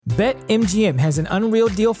BetMGM has an unreal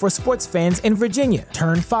deal for sports fans in Virginia.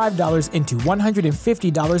 Turn $5 into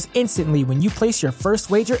 $150 instantly when you place your first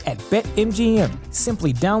wager at BetMGM.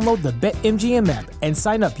 Simply download the BetMGM app and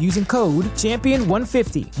sign up using code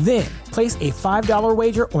Champion150. Then, place a $5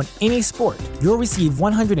 wager on any sport. You'll receive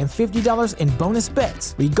 $150 in bonus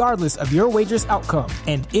bets, regardless of your wager's outcome.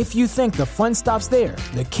 And if you think the fun stops there,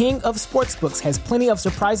 the King of Sportsbooks has plenty of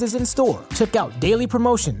surprises in store. Check out daily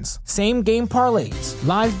promotions, same-game parlays,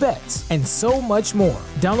 live bets, and so much more.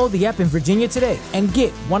 Download the app in Virginia today and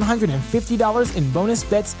get $150 in bonus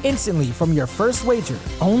bets instantly from your first wager.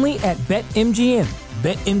 Only at BetMGM.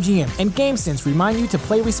 BetMGM and GameSense remind you to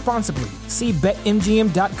play responsibly. See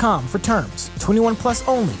BetMGM.com for terms. 21 plus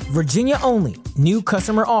only. Virginia only. New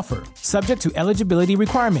customer offer. Subject to eligibility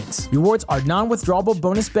requirements. Rewards are non-withdrawable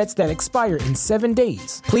bonus bets that expire in 7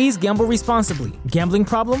 days. Please gamble responsibly. Gambling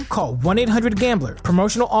problem? Call 1-800-GAMBLER.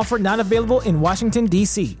 Promotional offer not available in Washington,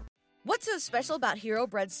 D.C. What's so special about Hero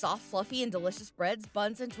Bread's soft, fluffy, and delicious breads,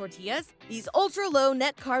 buns, and tortillas? These ultra-low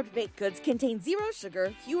net-carb baked goods contain zero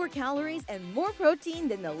sugar, fewer calories, and more protein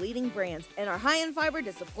than the leading brands, and are high in fiber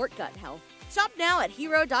to support gut health. Shop now at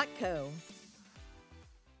hero.co.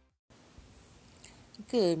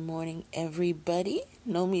 Good morning, everybody.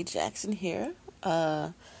 Nomi Jackson here,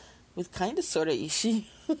 with kind of sort of Ishi.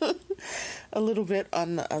 A little bit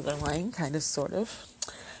on the other line, kind of sort of.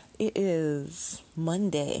 It is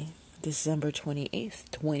Monday, December 28th,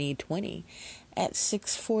 2020, at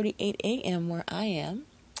 6:48 a.m. where I am.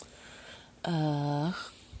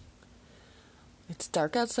 It's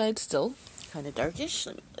dark outside still, kind of darkish.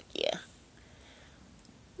 Let me look, yeah.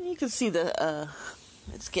 You can see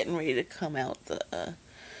it's getting ready to come out. The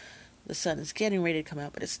sun is getting ready to come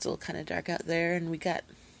out, but it's still kind of dark out there, and we got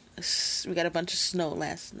a bunch of snow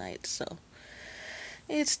last night, so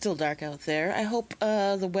it's still dark out there. I hope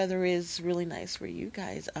the weather is really nice where you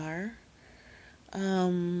guys are.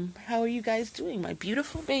 How are you guys doing, my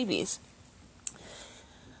beautiful babies?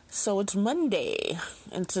 So it's Monday,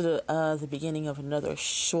 into the beginning of another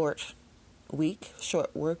short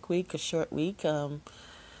work week.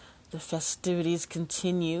 The festivities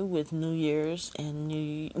continue with New Year's and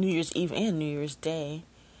New Year's Eve and New Year's Day.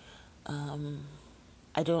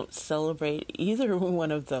 I don't celebrate either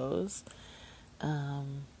one of those.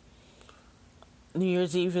 New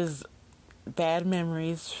Year's Eve is bad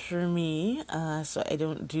memories for me, so I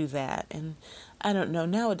don't do that. And I don't know,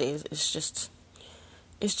 nowadays it's just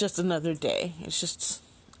another day. It's just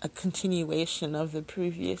a continuation of the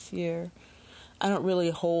previous year. I don't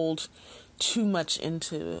really hold too much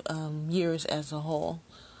into years as a whole.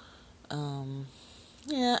 I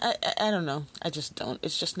don't know. I just don't.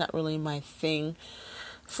 It's just not really my thing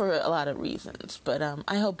for a lot of reasons. But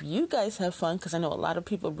I hope you guys have fun, because I know a lot of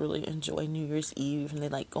people really enjoy New Year's Eve, and they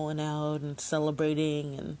like going out and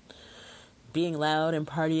celebrating and being loud and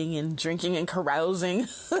partying and drinking and carousing.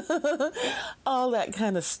 All that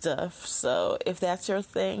kind of stuff. So if that's your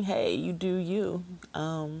thing, hey, you do you.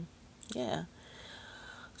 Yeah.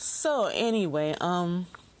 So anyway, do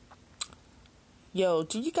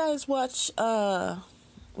you guys watch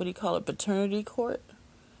Paternity Court?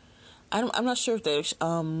 I'm not sure if they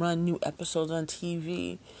run new episodes on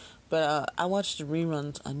TV, but I watched the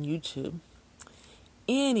reruns on YouTube.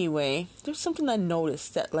 Anyway, there's something I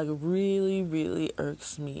noticed that like really, really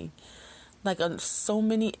irks me. Like on so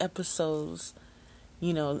many episodes,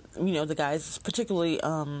 the guys, particularly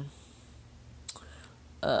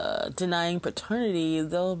denying paternity,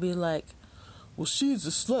 they'll be like, well, she's a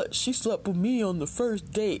slut. She slept with me on the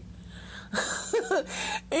first date.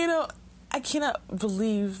 I cannot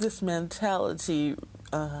believe this mentality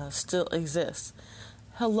still exists.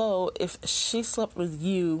 Hello, if she slept with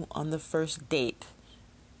you on the first date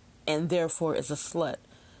and therefore is a slut,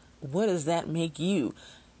 what does that make you?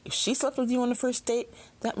 If she slept with you on the first date,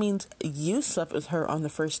 that means you slept with her on the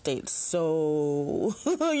first date. So,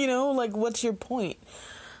 what's your point?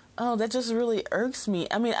 Oh, that just really irks me.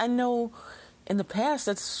 I mean, I know in the past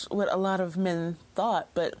that's what a lot of men thought,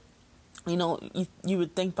 but, you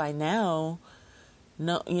would think by now,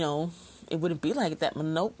 no, it wouldn't be like that. But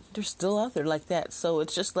nope, they're still out there like that. So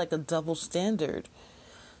it's just like a double standard.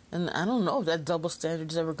 And I don't know if that double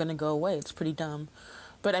standard is ever going to go away. It's pretty dumb.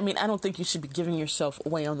 But, I mean, I don't think you should be giving yourself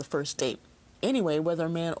away on the first date. Anyway, whether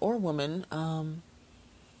man or woman, unless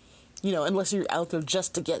you're out there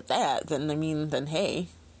just to get that, then the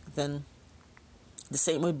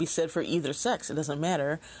same would be said for either sex. It doesn't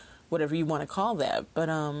matter, whatever you want to call that. But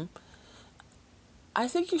I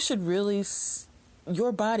think you should really,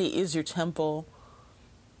 your body is your temple.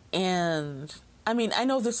 And, I mean, I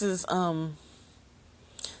know this is something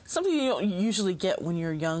you don't usually get when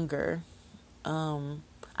you're younger.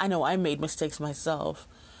 I know I made mistakes myself.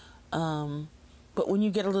 But when you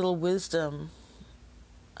get a little wisdom,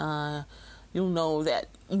 you'll know that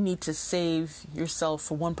you need to save yourself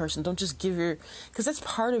for one person. Don't just because that's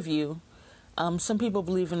part of you. Some people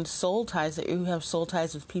believe in soul ties, that you have soul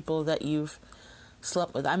ties with people that you've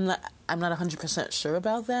slept with. I'm not 100% sure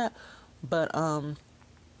about that, but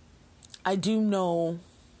I do know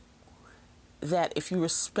that if you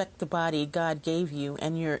respect the body God gave you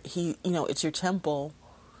and it's your temple,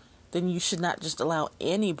 then you should not just allow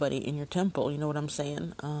anybody in your temple. You know what I'm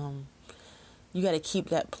saying? You got to keep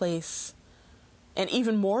that place. And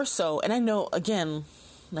even more so, and I know, again,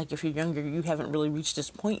 like if you're younger, you haven't really reached this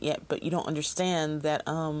point yet, but you don't understand that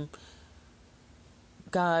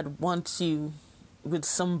God wants you with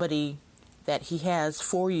somebody that he has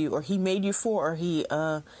for you, or he made you for, or he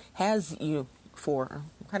has you for.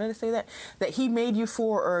 How did I say that? That he made you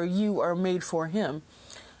for, or you are made for him.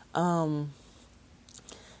 And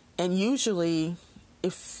usually,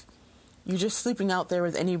 if you're just sleeping out there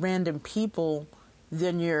with any random people,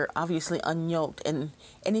 then you're obviously unyoked. And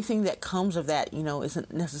anything that comes of that,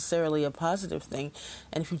 isn't necessarily a positive thing.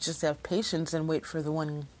 And if you just have patience and wait for the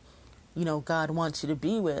one, God wants you to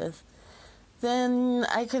be with, then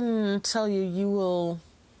I can tell you, you will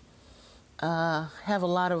have a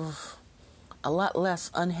lot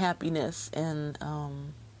less unhappiness and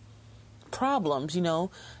problems,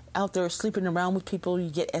 out there sleeping around with people. You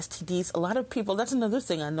get STDs. A lot of people, that's another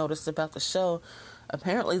thing I noticed about the show.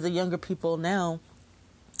 Apparently the younger people now,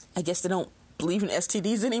 I guess they don't believe in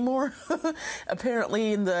STDs anymore.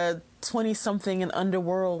 Apparently in the 20-something and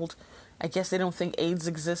underworld, I guess they don't think AIDS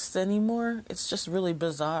exists anymore. It's just really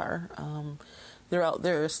bizarre. They're out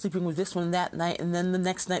there sleeping with this one that night, and then the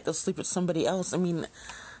next night they'll sleep with somebody else. I mean,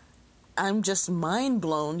 I'm just mind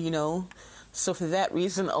blown, So for that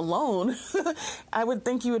reason alone, I would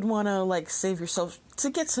think you would want to save yourself to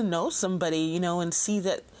get to know somebody, and see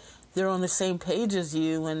that they're on the same page as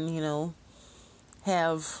you, and,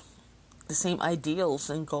 have the same ideals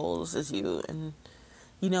and goals as you. And,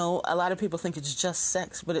 a lot of people think it's just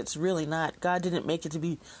sex, but it's really not. God didn't make it to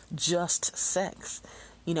be just sex.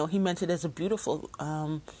 He meant it as a beautiful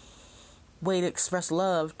way to express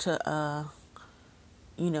love to,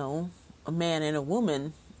 a man and a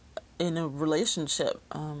woman in a relationship.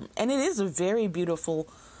 And it is a very beautiful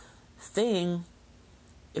thing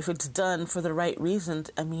if it's done for the right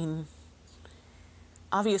reasons. I mean,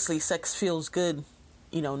 obviously sex feels good,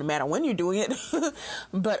 no matter when you're doing it.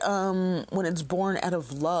 But when it's born out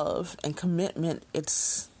of love and commitment,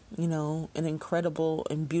 it's, an incredible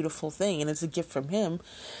and beautiful thing. And it's a gift from him.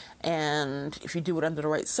 And if you do it under the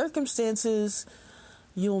right circumstances,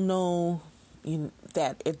 you'll know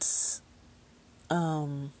that it's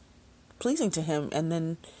pleasing to him. And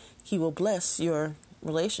then he will bless your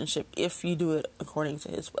relationship if you do it according to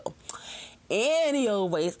his will.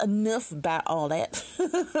 Anyways, enough about all that.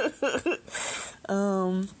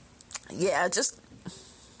 Yeah, just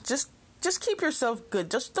keep yourself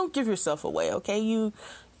good. Just don't give yourself away, okay? You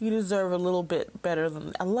deserve a lot better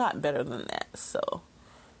than that. So,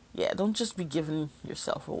 yeah, don't just be giving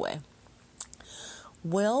yourself away.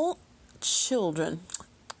 Well, children.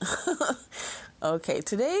 Okay,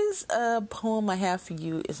 today's poem I have for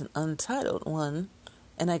you is an untitled one.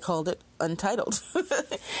 And I called it Untitled.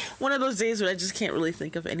 One of those days where I just can't really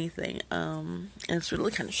think of anything. And it's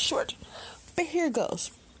really kind of short. But here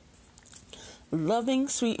goes. Loving,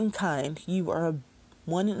 sweet, and kind, you are a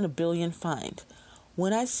 1 in a billion find.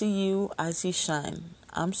 When I see you, I see shine.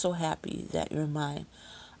 I'm so happy that you're mine.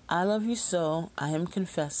 I love you so, I am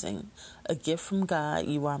confessing. A gift from God,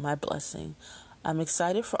 you are my blessing. I'm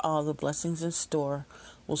excited for all the blessings in store.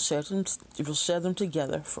 We'll share them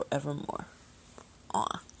together forevermore.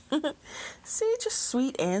 Aw. See, just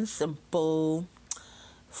sweet and simple.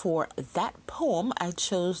 For that poem, I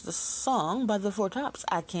chose the song by the Four Tops,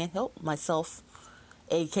 I Can't Help Myself,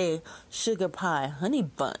 a.k.a. Sugar Pie Honey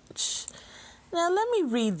Bunch. Now, let me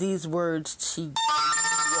read these words to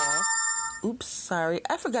y'all. Oops, sorry.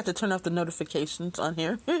 I forgot to turn off the notifications on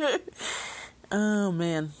here. Oh,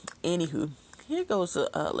 man. Anywho, here goes the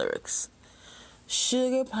lyrics.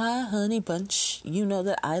 Sugar pie, honey bunch, you know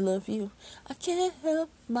that I love you. I can't help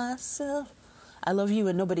myself. I love you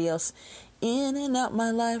and nobody else. In and out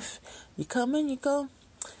my life, you come and you go,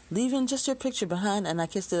 leaving just your picture behind, and I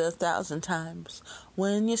kissed it 1,000 times.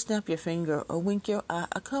 When you snap your finger or wink your eye,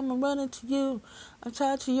 I come and run into you. I'm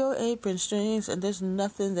tied to your apron strings, and there's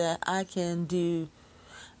nothing that I can do.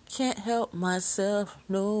 Can't help myself,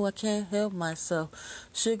 no, I can't help myself.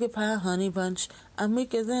 Sugar pie, honey bunch, I'm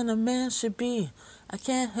weaker than a man should be. I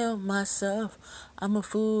can't help myself, I'm a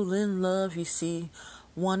fool in love, you see.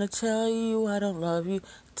 Wanna tell you I don't love you,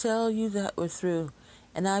 tell you that we're through.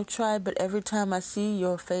 And I've tried, but every time I see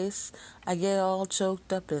your face, I get all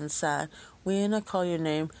choked up inside. When I call your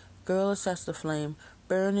name, girl, it's just the flame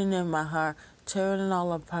burning in my heart, tearing it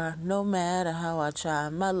all apart. No matter how I try,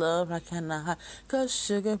 my love I cannot hide. 'Cause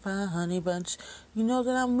sugar pie, honey bunch, you know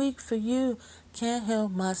that I'm weak for you. Can't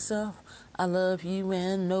help myself. I love you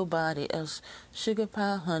and nobody else. Sugar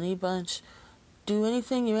pie, honey bunch, do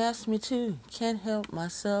anything you ask me to. Can't help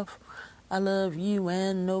myself. I love you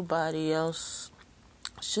and nobody else.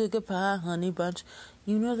 Sugar pie, honey bunch,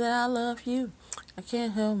 you know that I love you. I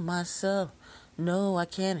can't help myself. No, I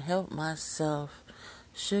can't help myself.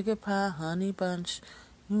 Sugar pie, honey bunch,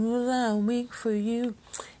 you know that I'm weak for you.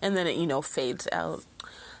 And then it, fades out.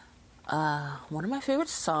 One of my favorite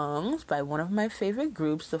songs by one of my favorite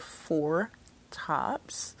groups, the Four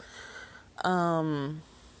Tops.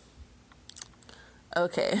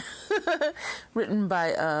 Okay. Written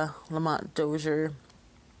by Lamont Dozier.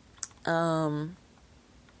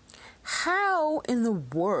 How in the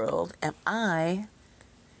world am I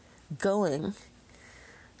going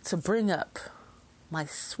to bring up my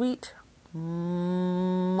sweet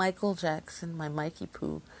Michael Jackson, my Mikey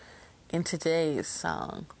Poo, in today's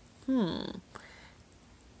song?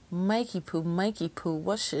 Mikey Poo,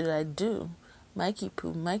 what should I do? Mikey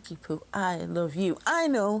Poo, I love you. I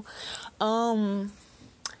know.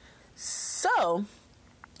 So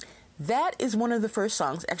that is one of the first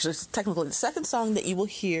songs. Actually, it's technically the second song that you will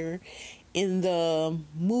hear in the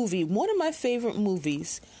movie. One of my favorite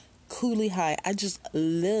movies, Cooley High. I just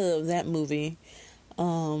love that movie.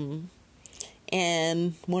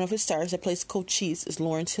 And one of his stars that plays Cochise is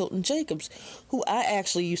Lawrence Hilton Jacobs, who I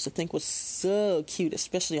actually used to think was so cute,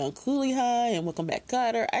 especially on Cooley High and Welcome Back,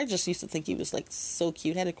 Kotter. I just used to think he was so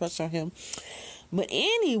cute. I had a crush on him. But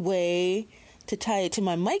anyway, to tie it to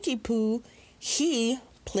my Mikey Poo, he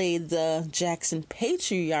played the Jackson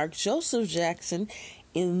patriarch, Joseph Jackson,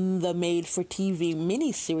 in the made-for-TV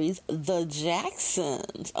miniseries, The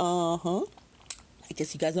Jacksons. I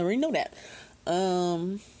guess you guys already know that.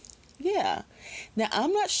 Yeah. Now,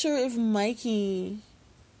 I'm not sure if Mikey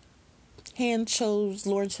hand chose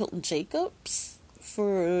Lawrence Hilton Jacobs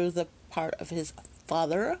for the part of his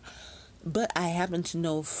father, but I happen to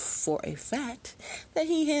know for a fact that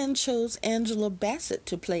he hand chose Angela Bassett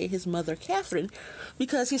to play his mother, Catherine,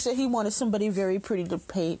 because he said he wanted somebody very pretty to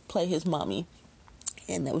play his mommy,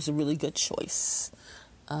 and that was a really good choice.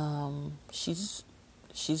 She's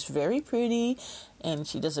very pretty, and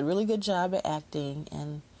she does a really good job at acting,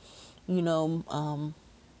 and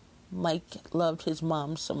Mike loved his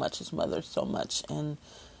mom so much, his mother so much, and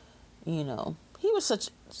he was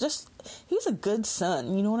he was a good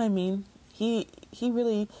son, you know what I mean? He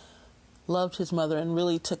really loved his mother and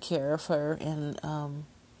really took care of her, and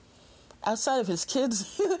outside of his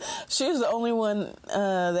kids, she was the only one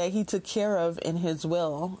that he took care of in his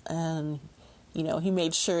will, and he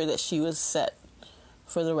made sure that she was set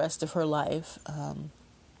for the rest of her life.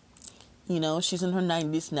 She's in her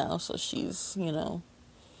 90s now, so she's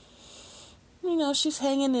she's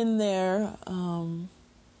hanging in there.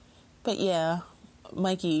 But yeah,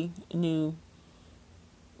 Mikey knew,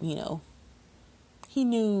 he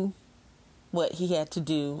knew what he had to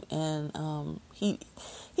do, and he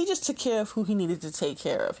just took care of who he needed to take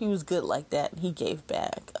care of. He was good like that, and he gave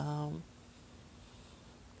back.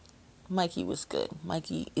 Mikey was good.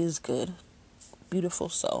 Mikey is good. Beautiful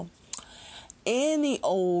soul. Any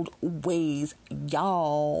old ways,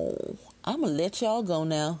 y'all. I'm going to let y'all go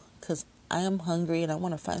now, because I am hungry and I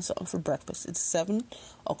want to find something for breakfast. It's 7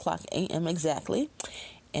 o'clock a.m. exactly,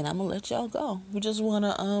 and I'm going to let y'all go. We just want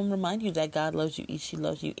to remind you that God loves you, Ishi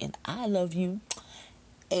loves you, and I love you.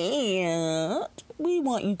 And we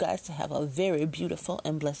want you guys to have a very beautiful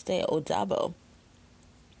and blessed day. Odabo.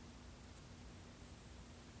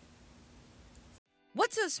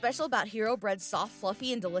 What's so special about Hero Bread's soft,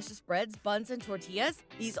 fluffy, and delicious breads, buns, and tortillas?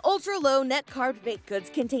 These ultra-low net-carb baked goods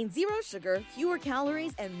contain 0 sugar, fewer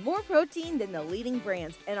calories, and more protein than the leading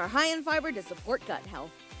brands, and are high in fiber to support gut health.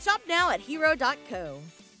 Shop now at Hero.co.